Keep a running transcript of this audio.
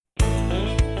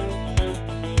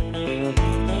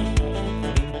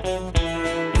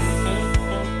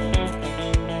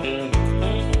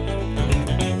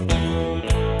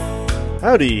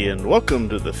Howdy, and welcome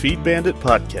to the Feed Bandit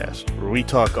Podcast, where we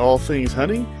talk all things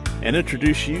hunting and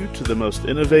introduce you to the most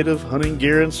innovative hunting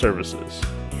gear and services.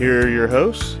 Here are your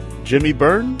hosts, Jimmy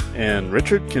Byrne and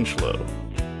Richard Kinchlow.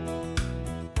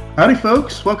 Howdy,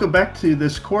 folks. Welcome back to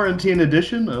this quarantine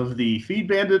edition of the Feed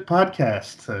Bandit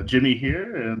Podcast. Jimmy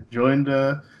here, and joined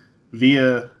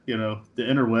via, the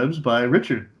interwebs by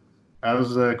Richard.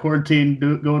 How's quarantine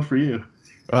going for you?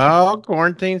 Well,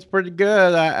 quarantine's pretty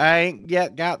good. I ain't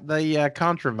yet got the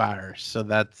contravirus, so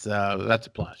that's a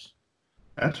plus.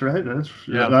 That's right.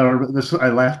 I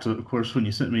laughed, of course, when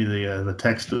you sent me the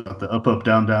text about the up,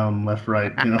 down, down, left,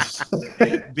 right. BA.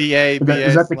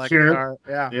 Is that the cure?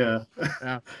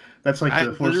 Yeah. That's like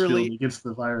the force field against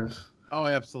the virus. Oh,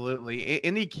 absolutely.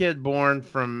 Any kid born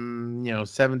from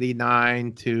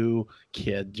 79 to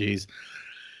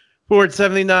born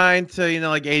 79 to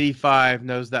like 85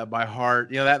 knows that by heart.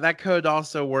 That code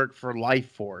also worked for Life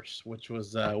Force, which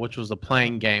was a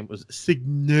playing game. It was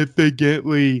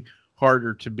significantly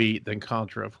harder to beat than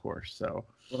Contra, of course. So,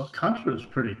 well, Contra is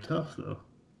pretty tough though.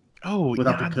 Oh,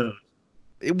 without the code.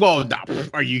 Well, no,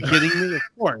 are you kidding me? Of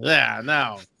course, yeah,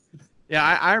 no,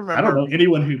 yeah. I remember. I don't know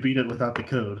anyone who beat it without the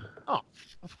code. Oh,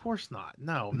 of course not.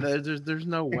 No, there's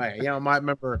no way. I might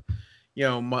remember.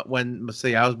 When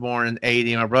I was born in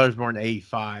 80, my brother's born in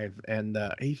 85, and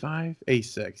 85,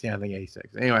 86. Yeah, I think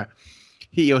 86. Anyway,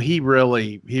 he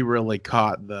really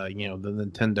caught the the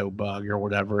Nintendo bug or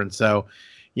whatever, and so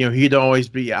he'd always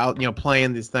be out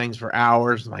playing these things for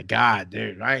hours. My God,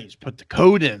 dude, I just put the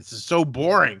code in. This is so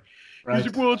boring. Right. He's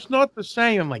like, well, it's not the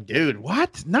same. I'm like, dude,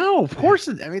 what? No, of course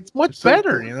it's much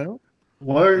better.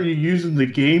 Why are you using the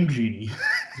Game Genie?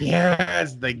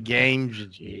 Yes, the Game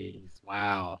Genie.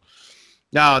 Wow.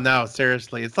 No,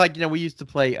 seriously. It's like, I used to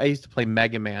play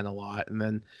Mega Man a lot, and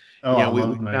then I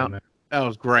love Mega Man. That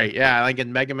was great. Yeah, like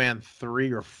in Mega Man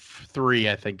 3 or 3,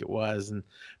 I think it was, and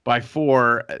by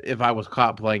 4, if I was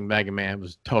caught playing Mega Man, it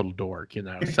was total dork,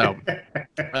 So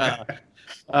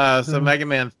so Mega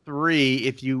Man 3,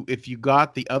 if you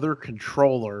got the other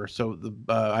controller, so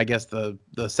I guess the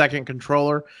second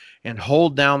controller, and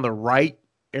hold down the right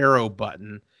arrow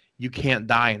button, you can't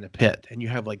die in the pit, and you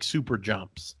have like super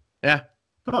jumps. Yeah.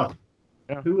 Oh,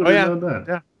 yeah. Who would have known that?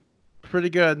 Yeah, pretty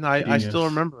good. And I still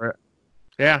remember it.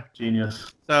 Yeah,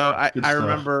 genius. So I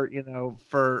remember,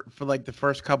 for like the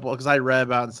first couple, because I read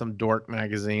about in some dork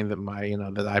magazine that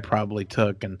that I probably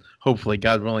took, and hopefully,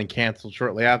 God willing, canceled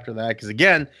shortly after that. Because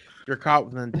again, you're caught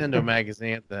with a Nintendo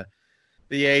magazine at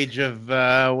the age of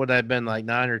what I've been like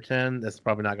 9 or 10. That's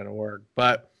probably not going to work.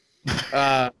 But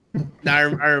now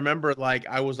I remember like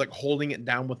I was like holding it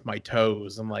down with my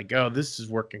toes. I'm like, oh, this is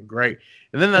working great.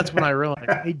 And then that's when I realized,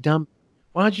 hey, dumb,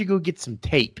 why don't you go get some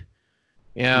tape?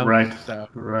 Yeah. Right. So,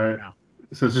 right.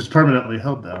 So it's just permanently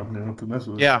held down. You don't have to mess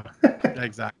with it. Yeah.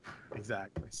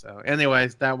 Exactly. So,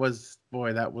 anyways, those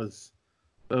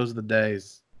are the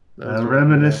days.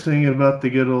 Reminiscing about the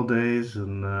good old days,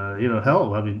 and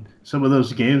hell, I mean, some of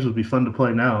those games would be fun to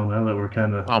play now that we're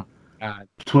kind of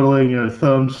twiddling our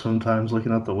thumbs sometimes,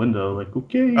 looking out the window, like,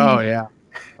 okay. Oh yeah.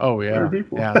 Yeah.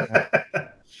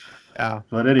 Yeah.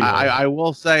 But anyway, I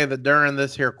will say that during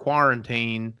this here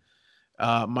quarantine,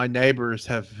 my neighbors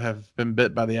have been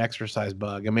bit by the exercise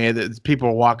bug. I mean, people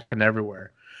are walking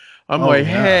everywhere. I'm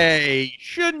hey,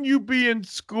 shouldn't you be in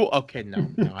school? Okay, no,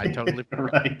 I totally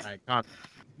right.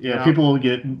 People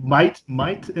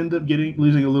might end up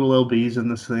losing a little LBs in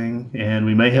this thing, and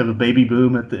we may have a baby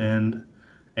boom at the end,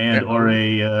 or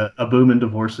a boom in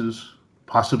divorces,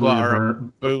 possibly a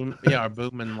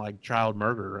boom in like child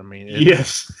murder. I mean,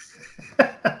 yes,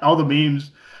 all the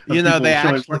memes. They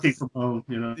actually working from home.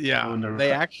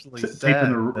 They actually said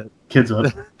taping their kids up.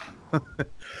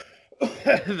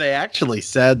 They actually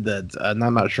said that, and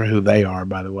I'm not sure who they are,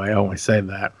 by the way. I only say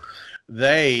that.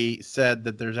 They said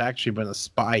that there's actually been a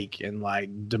spike in like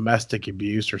domestic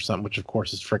abuse or something, which of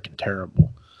course is freaking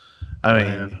terrible. I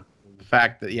mean, the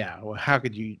fact that how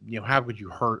could you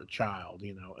hurt a child,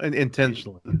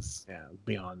 intentionally is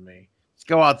beyond me. Let's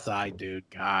go outside, dude.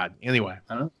 God. Anyway,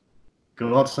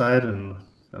 go outside and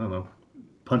I don't know,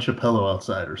 punch a pillow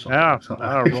outside or something.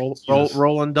 Yeah,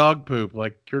 rolling dog poop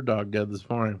like your dog did this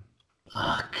morning.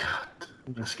 Oh God,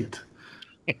 biscuit.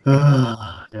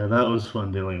 Yeah, that was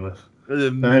fun dealing with.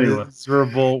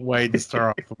 Miserable way to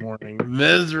start off the morning.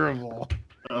 Miserable.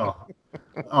 Oh,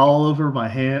 all over my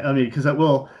hand. I mean, because I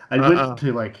went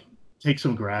to like take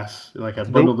some grass. Like I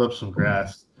bundled up some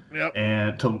grass,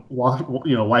 and to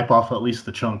wipe off at least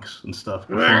the chunks and stuff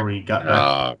before we got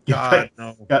back.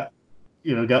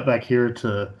 Got back here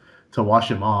to wash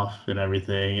him off and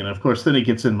everything. And of course, then it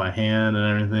gets in my hand and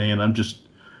everything, and I'm just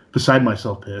beside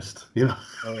myself pissed,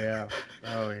 Oh yeah.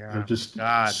 Just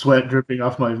God. sweat dripping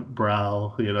off my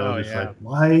brow, Oh, like,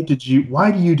 why do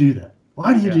you do that?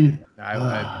 Why do you do that? I'd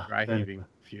be dry heaving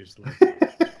profusely.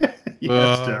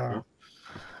 Yes, terrible.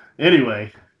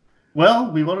 Anyway,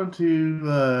 well, we wanted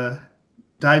to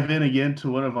dive in again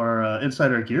to one of our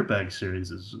Inside Our Gear Bag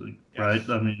series, right?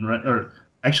 I mean, right, or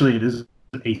actually, it is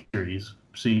a series,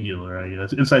 singular, I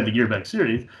guess, Inside the Gear Bag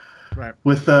series. Right.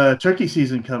 With turkey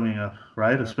season coming up,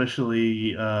 right?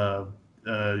 Especially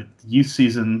youth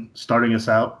season starting us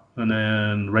out, and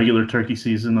then regular turkey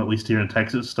season, at least here in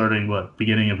Texas, starting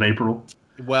beginning of April.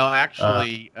 Well,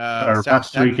 actually, or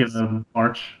last week in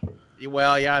March.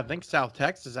 Well, yeah, I think South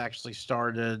Texas actually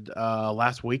started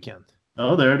last weekend.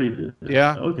 Oh, they already did.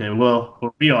 Yeah. Okay.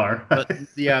 Well, we are. But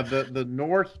yeah, the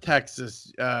North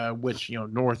Texas, which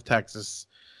North Texas,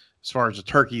 as far as the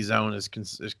turkey zone is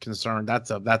concerned,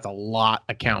 that's a lot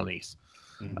of counties.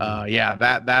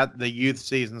 Mm-hmm. That the youth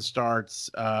season starts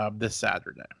this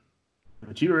Saturday.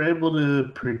 But you were able to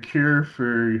procure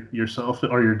for yourself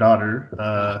or your daughter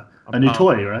a new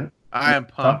toy, right? I am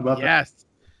pumped. Yes.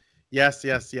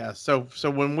 So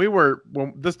when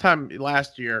this time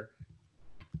last year,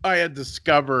 I had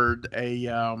discovered a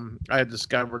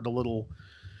little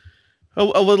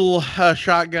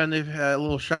shotgun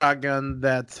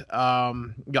that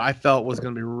I felt was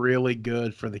going to be really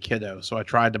good for the kiddo. So I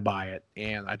tried to buy it,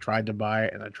 and I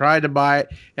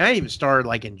even started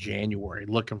like in January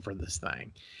looking for this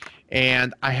thing,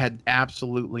 and I had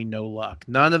absolutely no luck.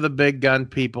 None of the big gun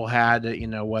people had it,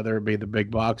 whether it be the big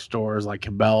box stores like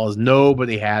Cabela's,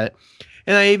 nobody had it.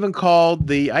 And I even called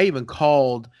the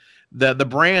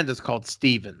brand is called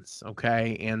Stevens,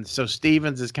 okay? And so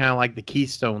Stevens is kind of like the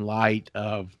Keystone Light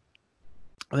of,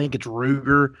 I think it's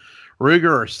Ruger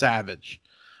or Savage.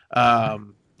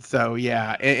 So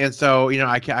yeah, and so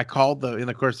I called and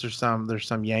of course there's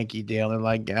some Yankee deal. They're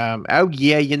like, oh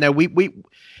yeah,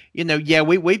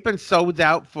 we've been sold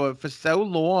out for so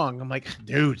long. I'm like,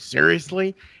 dude,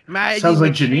 seriously? Sounds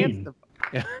like Janine.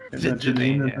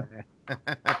 Janine.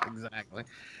 Exactly.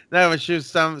 No, she was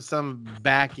some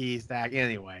back east act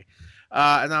anyway.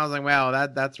 And I was like, wow,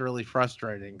 that's really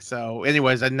frustrating. So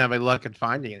anyways, I didn't have any luck at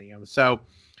finding any of them. So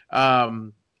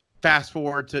fast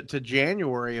forward to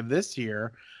January of this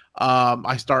year,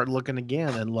 I started looking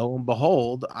again, and lo and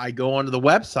behold, I go onto the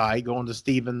website, go onto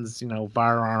Stevens,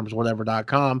 firearms,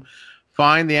 whatever.com,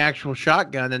 find the actual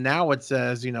shotgun, and now it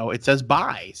says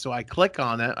buy. So I click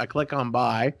on it. I click on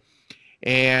buy.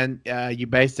 And you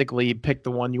basically pick the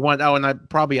one you want. Oh, and I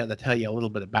probably had to tell you a little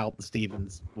bit about the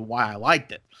Stevens, why I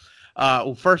liked it.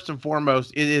 Well, first and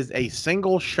foremost, it is a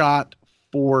single shot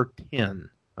 410.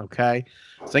 Okay,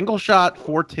 single shot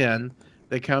 410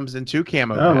 that comes in 2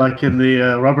 camo. Oh, like in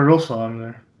the Robert Earl song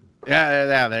there.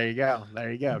 Yeah. There you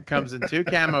go. It comes in 2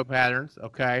 camo patterns.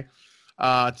 Okay,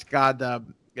 it's got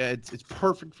it's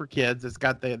perfect for kids. It's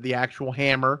got the actual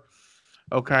hammer.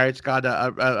 Okay, it's got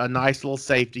a nice little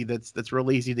safety that's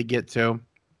real easy to get to.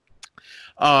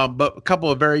 But a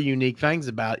couple of very unique things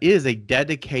about it is a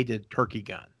dedicated turkey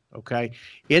gun. Okay,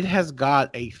 it has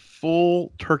got a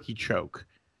full turkey choke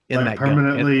in that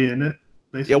permanently gun. In it.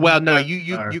 Basically? Yeah, well, no,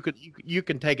 you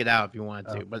can take it out if you want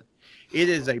to, but it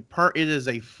is a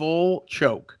full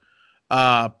choke,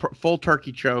 full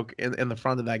turkey choke in the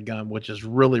front of that gun, which is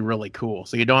really really cool.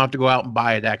 So you don't have to go out and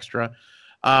buy it extra.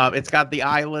 It's got the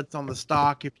eyelets on the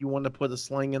stock if you want to put a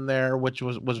sling in there, which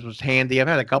was handy. I've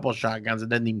had a couple of shotguns that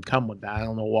didn't even come with that. I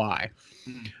don't know why.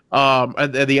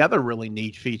 And the other really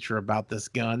neat feature about this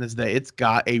gun is that it's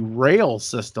got a rail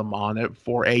system on it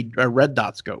for a red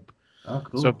dot scope. Oh,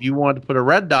 cool. So if you wanted to put a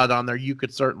red dot on there, you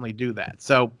could certainly do that.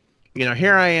 So,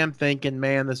 here I am thinking,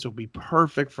 man, this will be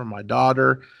perfect for my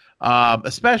daughter,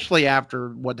 especially after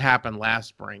what happened last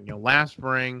spring. Last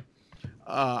spring,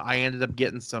 I ended up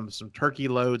getting some turkey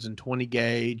loads in 20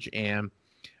 gauge and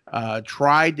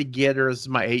tried to get her. This is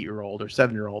my 8-year-old or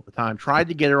 7-year-old at the time. Tried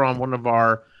to get her on one of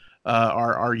our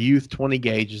youth 20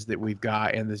 gauges that we've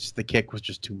got, and the kick was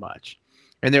just too much.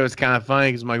 And it was kind of funny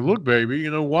because I'm like, look, baby,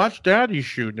 watch daddy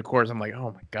shoot. And of course, I'm like,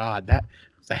 oh my God, that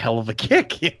was a hell of a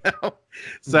kick,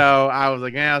 So I was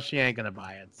like, she ain't gonna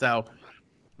buy it. So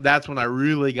that's when I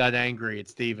really got angry at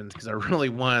Stevens because I really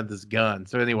wanted this gun.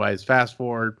 So anyways, fast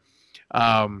forward.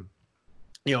 I'm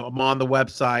on the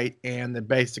website and it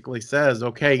basically says,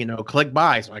 okay, click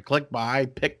buy. So I click buy,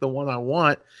 pick the one I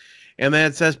want, and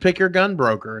then it says pick your gun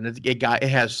broker, and it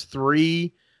has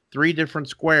three different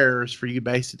squares for you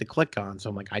basically to click on. So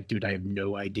I'm like, I have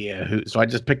no idea who. So I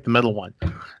just picked the middle one.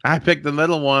 I picked the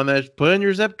middle one. That's put in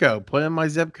your zip code. Put in my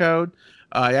zip code.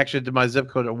 I actually did my zip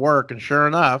code at work, and sure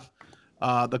enough,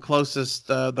 the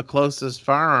closest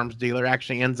firearms dealer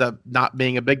actually ends up not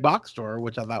being a big box store,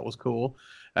 which I thought was cool.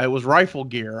 It was Rifle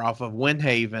Gear off of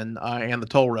Windhaven and the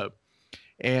Toll Road.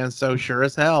 And so sure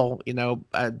as hell,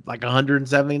 like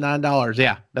 $179.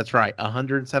 Yeah, that's right.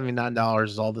 $179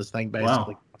 is all this thing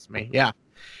basically cost me. Yeah.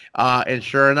 And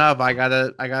sure enough, I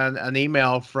got an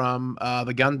email from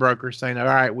the gun broker saying, all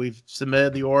right, we've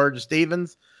submitted the order to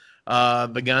Stevens.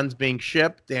 The gun's being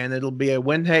shipped, and it'll be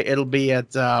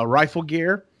at Rifle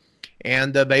Gear,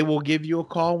 and they will give you a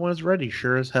call when it's ready.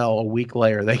 Sure as hell, a week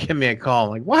later, they give me a call.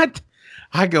 I'm like, what?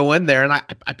 I go in there and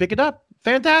I pick it up.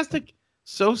 Fantastic.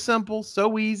 So simple,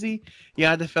 so easy. You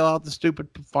had to fill out the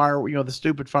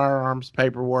stupid firearms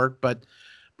paperwork, but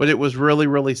it was really,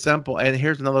 really simple. And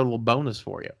here's another little bonus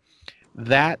for you.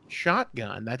 That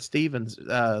shotgun, that Stevens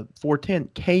 410,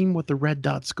 came with the red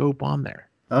dot scope on there.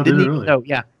 Oh, did it really?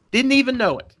 Didn't even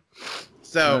know it.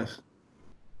 So Nice.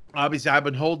 Obviously I've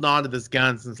been holding on to this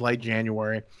gun since late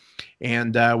January,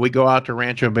 and we go out to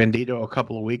Rancho Bandito a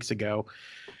couple of weeks ago.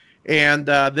 And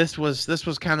this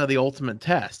was kind of the ultimate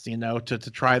test,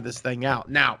 to try this thing out.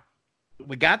 Now,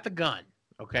 we got the gun.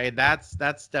 Okay, that's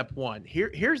step one.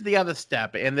 Here's the other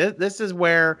step, and this is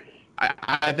where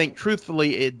I think,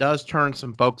 truthfully, it does turn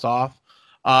some folks off.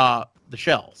 The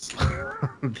shells.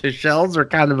 The shells are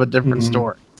kind of a different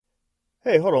story.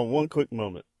 Hey, hold on one quick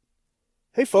moment.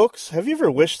 Hey folks, have you ever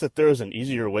wished that there was an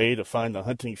easier way to find the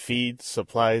hunting feeds,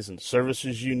 supplies, and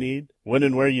services you need, when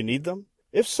and where you need them?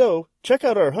 If so, check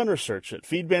out our hunter search at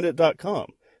feedbandit.com,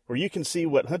 where you can see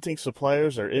what hunting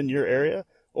suppliers are in your area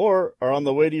or are on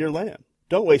the way to your land.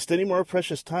 Don't waste any more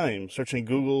precious time searching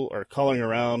Google or calling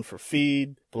around for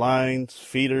feed, blinds,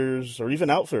 feeders, or even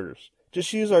outfitters.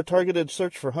 Just use our targeted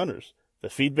search for hunters, the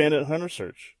Feed Bandit Hunter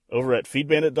Search, over at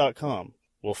feedbandit.com.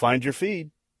 We'll find your feed.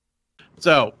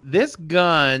 So this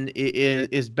gun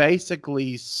is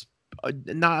basically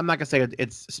I'm not gonna say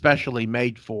it's specially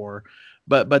made for,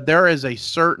 but there is a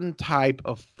certain type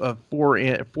of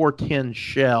 410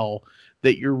 shell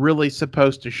that you're really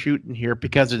supposed to shoot in here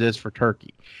because it is for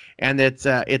turkey, and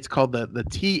it's called the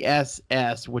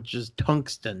TSS, which is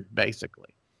tungsten basically.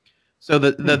 So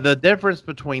the difference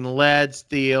between lead,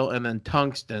 steel, and then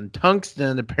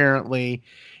tungsten apparently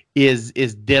is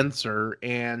denser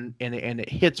and it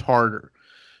hits harder.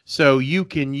 So you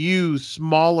can use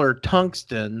smaller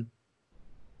tungsten,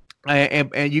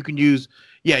 and you can use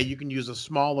a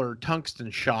smaller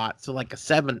tungsten shot. So like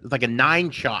a 9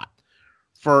 shot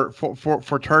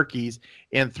for turkeys.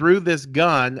 And through this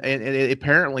gun, and it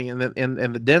apparently in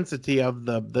the density of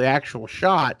the actual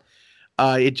shot,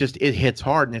 it hits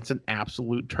hard, and it's an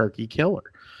absolute turkey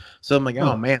killer. So I'm like,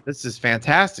 oh man, this is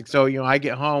fantastic. So, I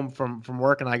get home from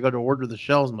work and I go to order the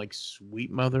shells. I'm like,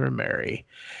 sweet mother of Mary,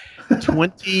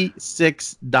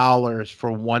 $26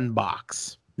 for one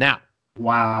box. Now,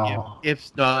 wow,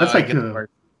 if that's like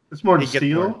it's more than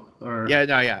steel, or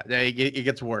it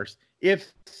gets worse.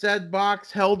 If said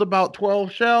box held about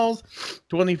 12 shells,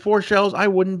 24 shells, I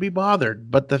wouldn't be bothered.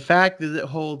 But the fact that it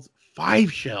holds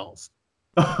 5 shells.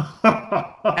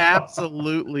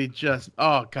 Absolutely, just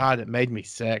it made me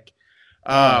sick.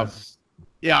 It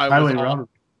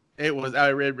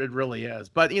really is.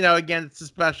 But again, it's a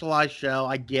specialized shell.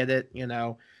 I get it.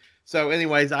 So,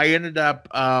 anyways, I ended up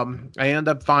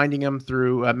finding them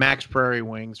through Max Prairie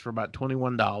Wings for about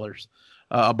 $21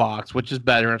 a box, which is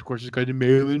better. And of course, it's got a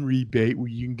mail-in rebate where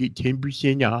you can get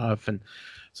 10% off, and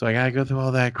so I gotta go through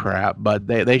all that crap. But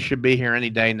they should be here any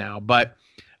day now. But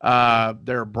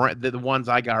they're the ones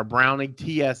I got are Browning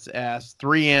TSS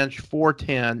 3-inch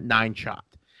 410 9-shot,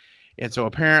 and so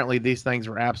apparently these things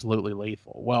are absolutely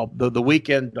lethal. Well, the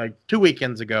weekend, like 2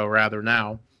 weekends ago, rather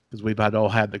now, because we've all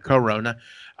had the corona,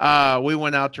 we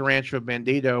went out to Rancho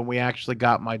Bandito, and we actually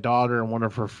got my daughter and one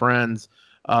of her friends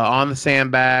on the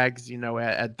sandbags,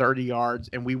 at 30 yards,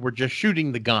 and we were just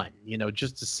shooting the gun,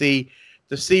 just to see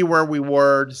where we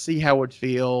were, to see how it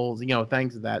feels,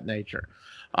 things of that nature.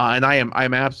 And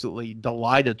I'm absolutely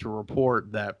delighted to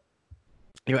report that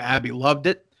Abby loved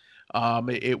it.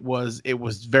 It was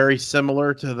very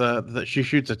similar to the she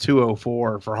shoots a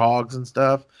 204 for hogs and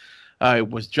stuff. It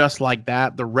was just like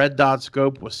that. The red dot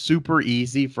scope was super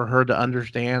easy for her to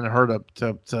understand and her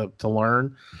to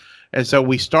learn. And so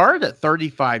we started at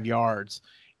 35 yards.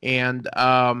 And,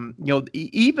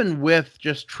 even with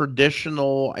just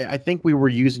traditional, I think we were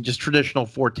using just traditional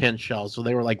 410 shells. So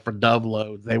they were like for dove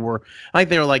loads. I think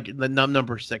they were like the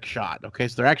number 6 shot. Okay.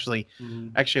 So they're actually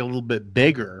a little bit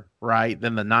bigger, right,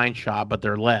 than the 9 shot, but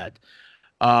they're lead.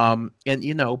 And,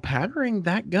 powdering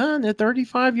that gun at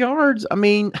 35 yards, I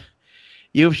mean,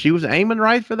 she was aiming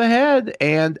right for the head.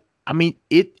 And I mean,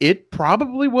 it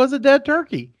probably was a dead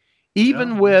turkey.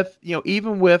 even with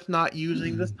not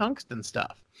using this tungsten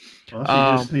stuff. Well,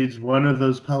 she just needs one of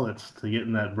those pellets to get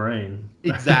in that brain.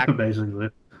 Exactly. Basically.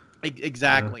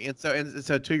 Exactly. And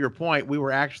so to your point,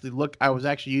 I was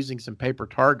actually using some paper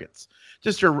targets,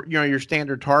 just your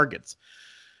standard targets,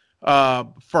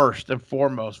 first and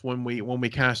foremost when we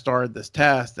kind of started this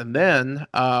test. And then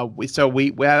that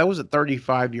was at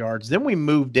 35 yards. Then we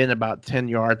moved in about 10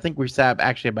 yards. I think we sat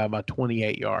actually about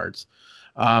 28 yards.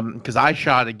 Because I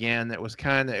shot again, it was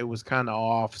kind of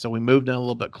off, so we moved in a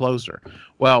little bit closer.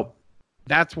 Well,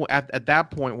 that's at that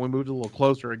point we moved a little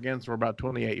closer again, so we're about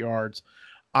 28 yards.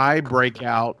 I break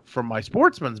out from my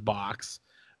Sportsman's box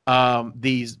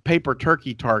these paper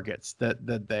turkey targets that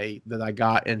I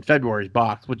got in February's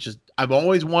box, which is I've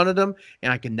always wanted them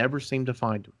and I can never seem to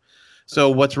find them. So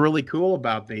what's really cool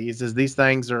about these is these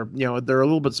things are they're a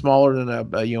little bit smaller than an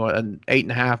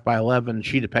 8.5 by 11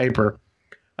 sheet of paper.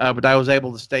 But I was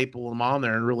able to staple them on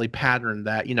there and really pattern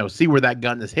that, see where that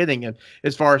gun is hitting it,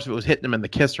 as far as if it was hitting them in the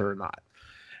kisser or not,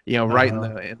 right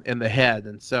in the head.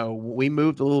 And so we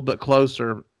moved a little bit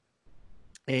closer,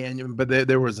 but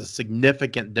there was a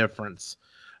significant difference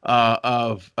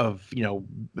of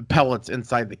pellets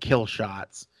inside the kill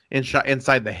shots,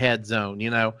 inside the head zone,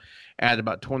 at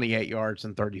about 28 yards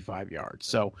and 35 yards.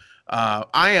 So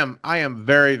I am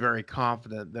very, very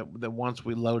confident that once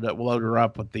we load her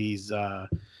up with these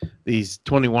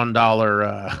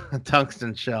 $21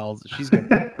 tungsten shells, she's going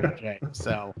to be in great shape.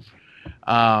 So,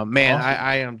 man,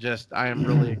 awesome. I am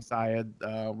really excited.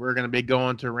 We're going to be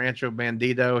going to Rancho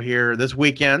Bandito here this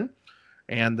weekend,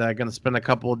 and going to spend a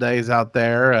couple of days out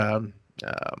there,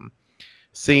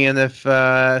 seeing if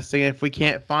we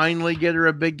can't finally get her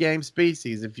a big game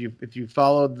species. If you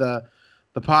followed the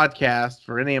podcast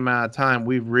for any amount of time,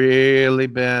 we've really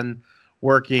been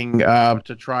working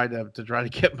to try to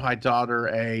get my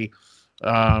daughter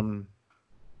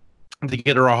to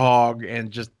get her a hog, and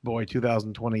just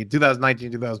 2019,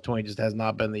 2020 just has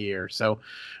not been the year. So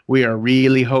we are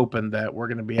really hoping that we're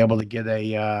going to be able to get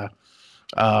her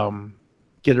a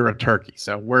turkey.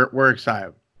 So we're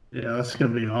excited. Yeah, that's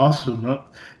going to be awesome.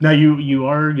 Now you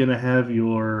are going to have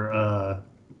your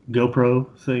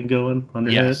GoPro thing going on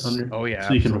your head? So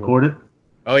you can record it?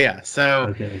 Oh yeah. So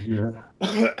okay, yeah.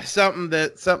 something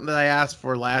that I asked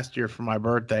for last year for my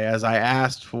birthday, as I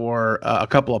asked for a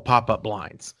couple of pop-up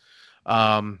blinds.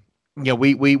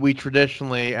 We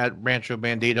traditionally at Rancho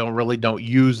Bandito really don't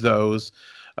use those,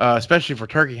 especially for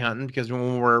turkey hunting, because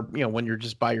when you're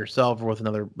just by yourself or with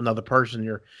another person,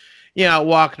 you're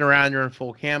walking around, you're in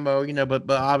full camo, but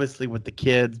obviously with the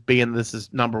kids being this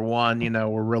is number one,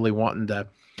 we're really wanting to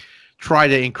try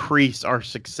to increase our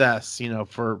success,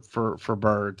 for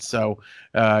birds. So,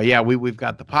 we've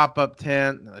got the pop-up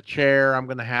tent and a chair. I'm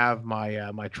going to have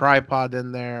my tripod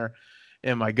in there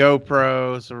and my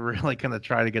GoPro. So we're really going to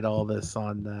try to get all this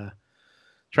on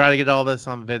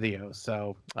video.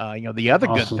 So, the other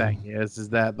awesome. good thing is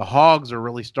that the hogs are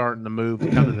really starting to move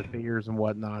to come to the feeders and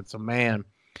whatnot. So, man,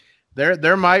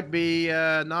 there might be,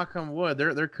 knock on wood,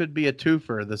 there could be a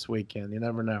twofer this weekend. You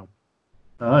never know.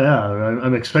 Oh yeah,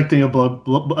 I'm expecting a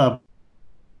blood.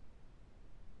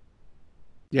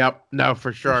 Yep, no,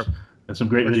 for sure. And some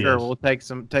great videos. Sure, we'll take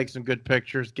some good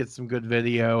pictures, get some good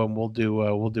video, and we'll do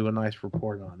a nice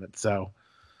report on it. So,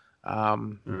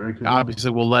 very cool. Obviously,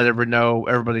 we'll let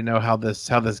everybody know how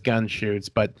this gun shoots.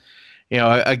 But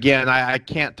again, I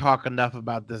can't talk enough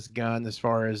about this gun as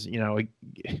far as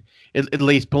at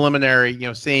least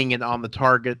preliminary. Seeing it on the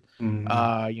target,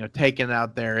 taken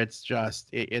out there. It's just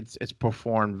it's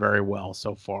performed very well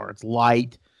so far. It's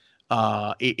light.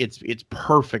 It's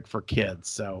perfect for kids.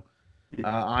 So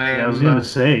I was going to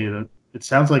say that it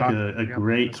sounds like a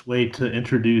great way to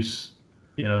introduce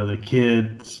the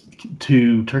kids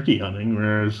to turkey hunting.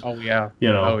 Whereas I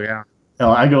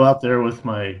go out there with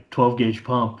my 12 gauge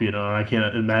pump, and I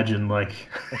can't imagine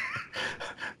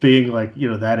being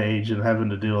that age and having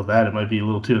to deal with that. It might be a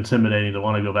little too intimidating to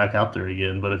want to go back out there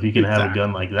again. But if you can have a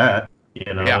gun like that,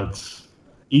 it's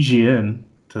easy in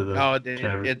to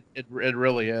the. It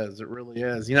really is. It really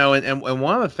is. And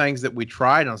one of the things that we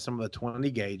tried on some of the 20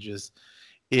 gauges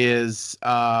is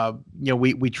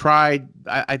we tried.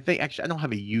 I think actually I don't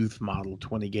have a youth model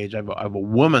 20 gauge. I have a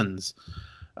woman's.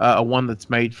 One that's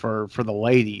made for the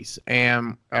ladies,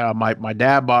 and my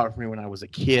dad bought it for me when I was a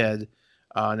kid,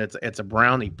 and it's a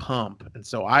Brownie pump, and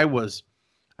so I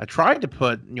tried to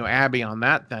put Abby on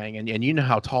that thing, and you know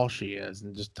how tall she is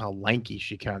and just how lanky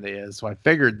she kind of is, so I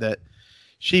figured that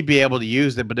she'd be able to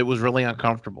use it, but it was really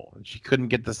uncomfortable, and she couldn't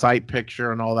get the sight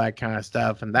picture and all that kind of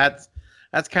stuff, and that's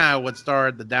kind of what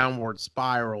started the downward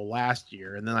spiral last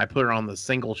year, and then I put her on the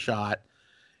single shot.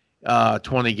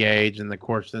 20 gauge, and of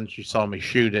course then she saw me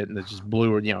shoot it, and it just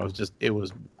blew her. It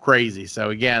was crazy. So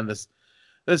again, this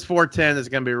 410 is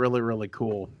going to be really, really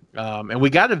cool. And we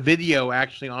got a video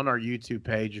actually on our YouTube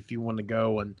page if you want to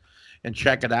go and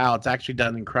check it out. It's actually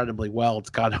done incredibly well. It's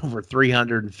got over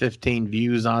 315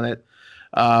 views on it,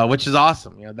 which is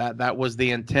awesome. That was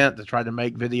the intent, to try to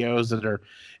make videos that are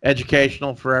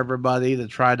educational for everybody, to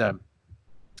try to,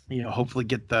 hopefully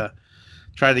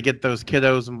try to get those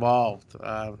kiddos involved.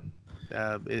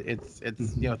 It's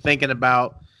thinking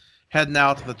about heading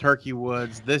out to the turkey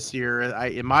woods this year,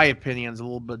 in my opinion, is a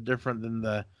little bit different than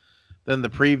the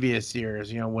previous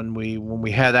years. When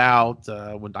we head out,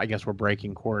 I guess we're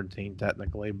breaking quarantine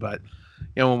technically, but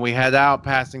when we head out,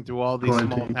 passing through all these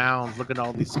small towns, looking at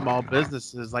all these small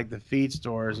businesses like the feed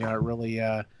stores,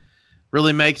 it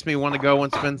really makes me want to go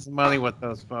and spend some money with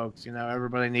those folks.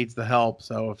 Everybody needs the help.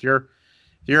 So if you're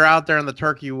out there in the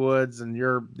turkey woods and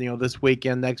you're, this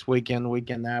weekend, next weekend, the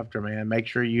weekend after, man, make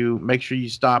sure you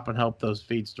stop and help those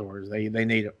feed stores. They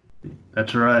need it.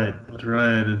 That's right.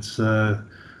 It's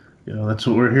that's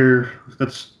what we're here.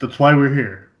 That's why we're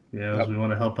here. Yep. We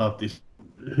want to help out these.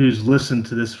 Who's listened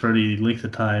to this for any length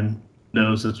of time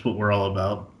knows that's what we're all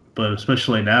about. But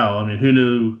especially now, I mean, who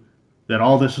knew that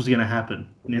all this was going to happen?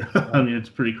 I mean, it's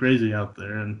pretty crazy out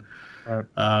there, and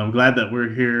I'm glad that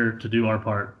we're here to do our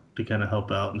part to kind of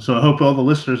help out. And so I hope all the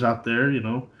listeners out there,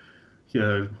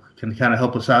 can kind of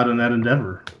help us out in that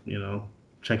endeavor.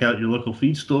 Check out your local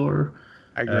feed store.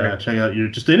 I agree. Check out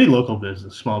just any local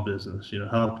business, small business.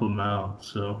 Help them out.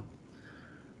 So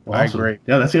awesome. I agree.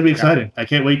 Yeah, that's gonna be exciting. I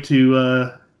can't wait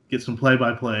to get some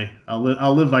play-by-play. I'll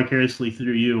live vicariously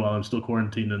through you while I'm still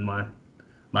quarantined in my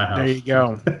house. There you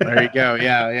go.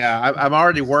 Yeah. I'm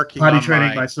already working. Potty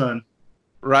training my son.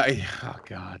 Right. Oh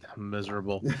God, I'm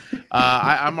miserable.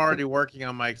 I'm already working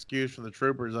on my excuse from the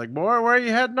troopers. Like, boy, where are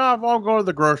you heading off? I'll go to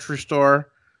the grocery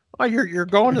store. Oh, you're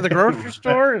going to the grocery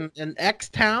store in X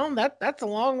town? That's a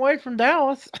long way from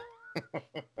Dallas.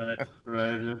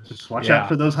 Right. Just watch out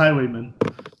for those highwaymen.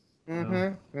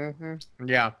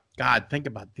 Yeah. God, think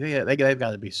about it. They've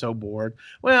got to be so bored.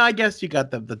 Well, I guess you got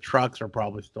the trucks are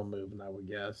probably still moving, I would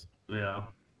guess. Yeah.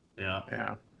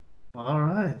 All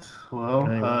right.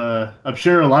 Well, I'm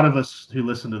sure a lot of us who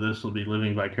listen to this will be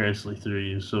living vicariously through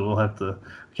you, so we'll have to.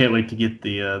 Can't wait to get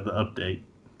the update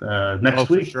next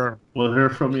week. For sure. We'll hear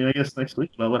from you, I guess, next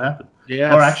week about what happened.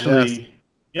 Yeah. Or actually,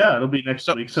 it'll be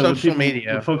next week. So social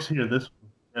media. When folks hear this,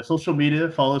 social media.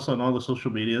 Follow us on all the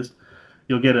social medias.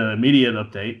 You'll get an immediate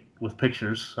update with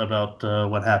pictures about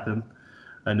what happened.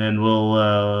 And then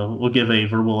we'll give a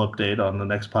verbal update on the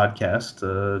next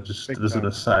podcast, just as an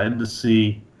aside, to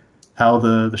see how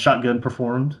the shotgun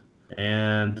performed,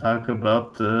 and talk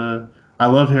about I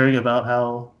love hearing about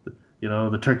how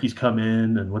the turkeys come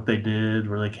in and what they did,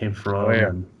 where they came from,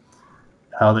 and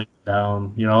how they went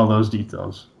down. All those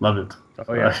details. Love it.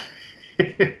 Oh yeah.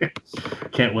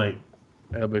 Can't wait.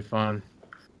 It'll be fun.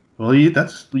 Well, you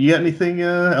got anything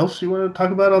else you want to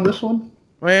talk about on this one?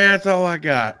 Well, that's all I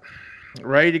got.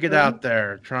 Ready to get out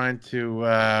there, trying to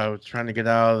get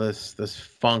out of this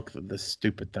funk that this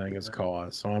stupid thing has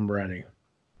caused. So I'm ready.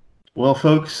 Well,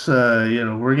 folks,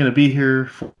 we're going to be here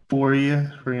for you.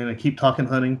 We're going to keep talking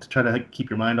hunting to try to keep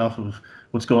your mind off of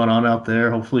what's going on out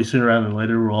there. Hopefully, sooner rather than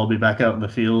later, we'll all be back out in the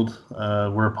field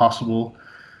where possible.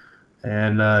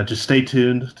 And just stay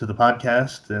tuned to the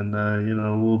podcast, and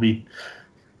we'll be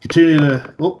continuing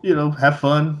to have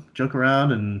fun, joke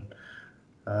around, and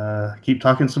keep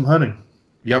talking some hunting.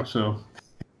 Yep. So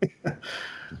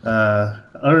other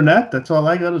than that, that's all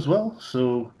I got as well.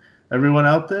 So everyone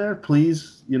out there,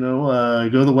 please, go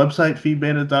to the website,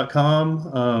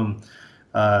 feedbandit.com.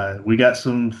 We got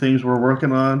some things we're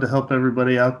working on to help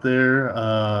everybody out there.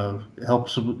 Help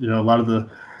some, a lot of the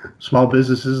small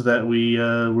businesses that we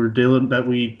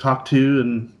talk to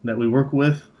and that we work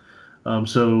with.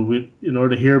 So in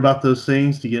order to hear about those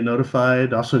things, to get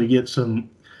notified, also to get some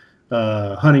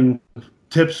hunting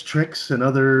tips, tricks, and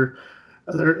other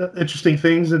interesting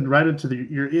things, and right into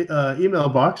your email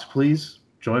box, please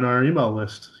join our email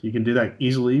list. You can do that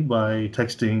easily by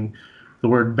texting the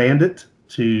word bandit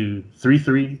to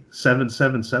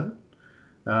 33777.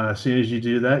 As soon as you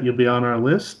do that, you'll be on our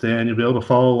list, and you'll be able to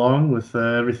follow along with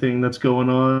everything that's going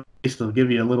on. It'll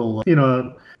give you a little,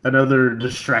 another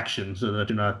distraction, so that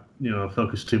you're not,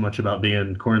 focused too much about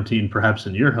being quarantined, perhaps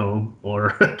in your home,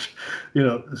 or,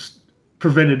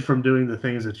 prevented from doing the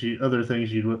things other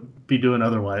things you'd be doing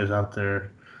otherwise out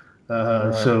there.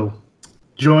 Right. So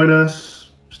join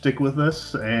us, stick with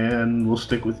us, and we'll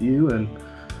stick with you. And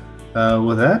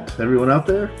with that, everyone out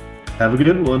there, have a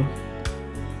good one.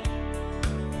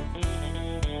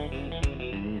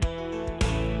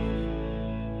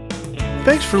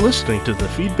 Thanks for listening to the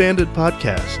Feed Bandit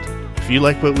podcast. If you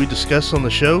like what we discuss on the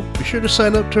show, be sure to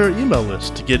sign up to our email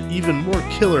list to get even more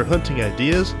killer hunting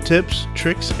ideas, tips,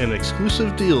 tricks, and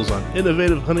exclusive deals on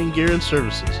innovative hunting gear and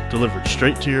services delivered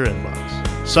straight to your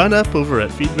inbox. Sign up over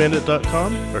at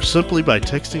feedbandit.com or simply by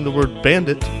texting the word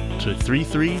bandit to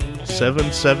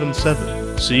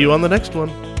 33777. See you on the next one,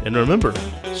 and remember,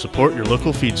 support your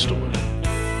local feed store.